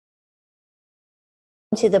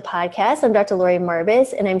To the podcast. I'm Dr. Lori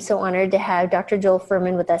Marbus, and I'm so honored to have Dr. Joel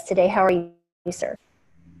Fuhrman with us today. How are you, sir?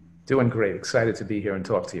 Doing great. Excited to be here and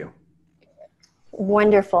talk to you.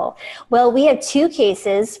 Wonderful. Well, we have two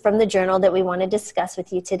cases from the journal that we want to discuss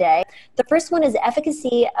with you today. The first one is the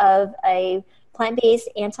efficacy of a plant-based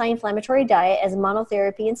anti-inflammatory diet as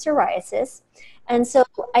monotherapy in psoriasis. And so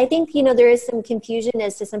I think, there is some confusion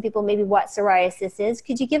as to some people maybe what psoriasis is.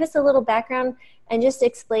 Could you give us a little background and just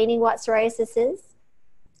explaining what psoriasis is?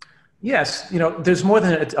 Yes, there's more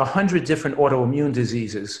than 100 different autoimmune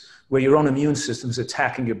diseases where your own immune system is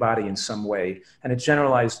attacking your body in some way. And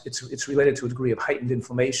it's related to a degree of heightened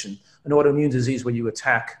inflammation. An autoimmune disease where you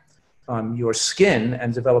attack your skin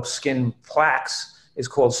and develop skin plaques is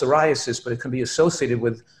called psoriasis, but it can be associated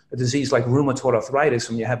with a disease like rheumatoid arthritis.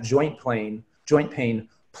 When you have joint pain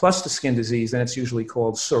plus the skin disease, then it's usually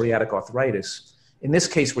called psoriatic arthritis. In this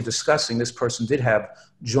case, we're discussing this person did have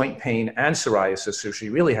joint pain and psoriasis, so she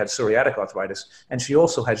really had psoriatic arthritis, and she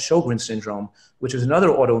also had Sjogren's syndrome, which is another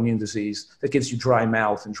autoimmune disease that gives you dry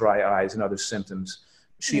mouth and dry eyes and other symptoms.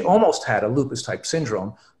 She almost had a lupus-type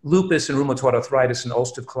syndrome. Lupus and rheumatoid arthritis and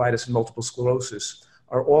ulcerative colitis and multiple sclerosis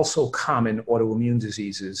are also common autoimmune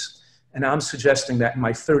diseases, and I'm suggesting that in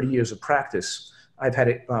my 30 years of practice, I've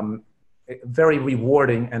had very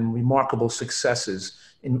rewarding and remarkable successes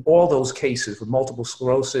in all those cases with multiple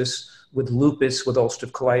sclerosis, with lupus, with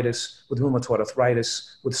ulcerative colitis, with rheumatoid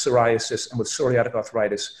arthritis, with psoriasis, and with psoriatic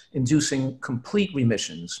arthritis, inducing complete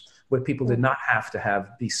remissions where people did not have to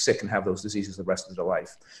be sick and have those diseases the rest of their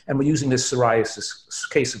life. And we're using this psoriasis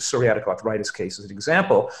case of psoriatic arthritis case as an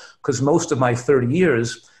example, because most of my 30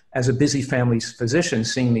 years as a busy family physician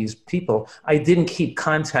seeing these people, I didn't keep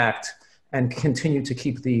contact and continue to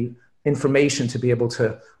keep the information to be able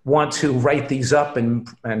to want to write these up and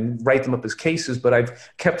write them up as cases, but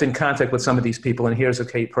I've kept in contact with some of these people, and here's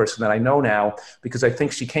a person that I know now because I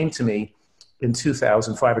think she came to me in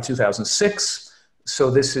 2005 or 2006, so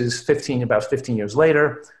this is about 15 years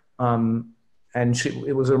later, and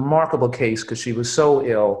it was a remarkable case because she was so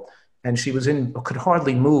ill, and she could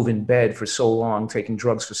hardly move in bed for so long, taking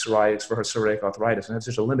drugs for psoriasis, for her psoriatic arthritis, and had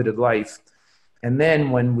such a limited life. And then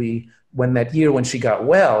when that year when she got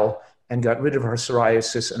well and got rid of her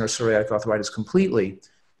psoriasis and her psoriatic arthritis completely,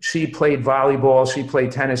 she played volleyball, she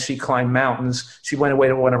played tennis, she climbed mountains. She went away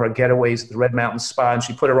to one of her getaways at the Red Mountain Spa, and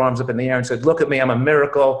she put her arms up in the air and said, "Look at me, I'm a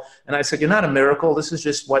miracle." And I said, "You're not a miracle. This is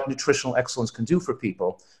just what nutritional excellence can do for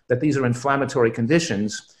people, that these are inflammatory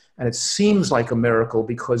conditions. And it seems like a miracle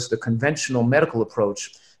because the conventional medical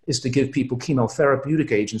approach is to give people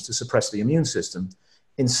chemotherapeutic agents to suppress the immune system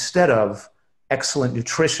instead of excellent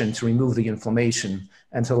nutrition to remove the inflammation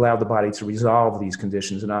and to allow the body to resolve these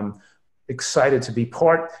conditions." And I'm excited to be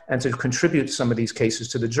part and to contribute some of these cases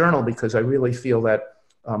to the journal because I really feel that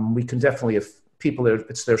we can definitely, if people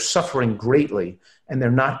they're suffering greatly and they're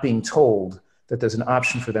not being told that there's an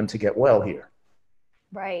option for them to get well here.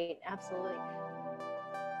 Right, absolutely.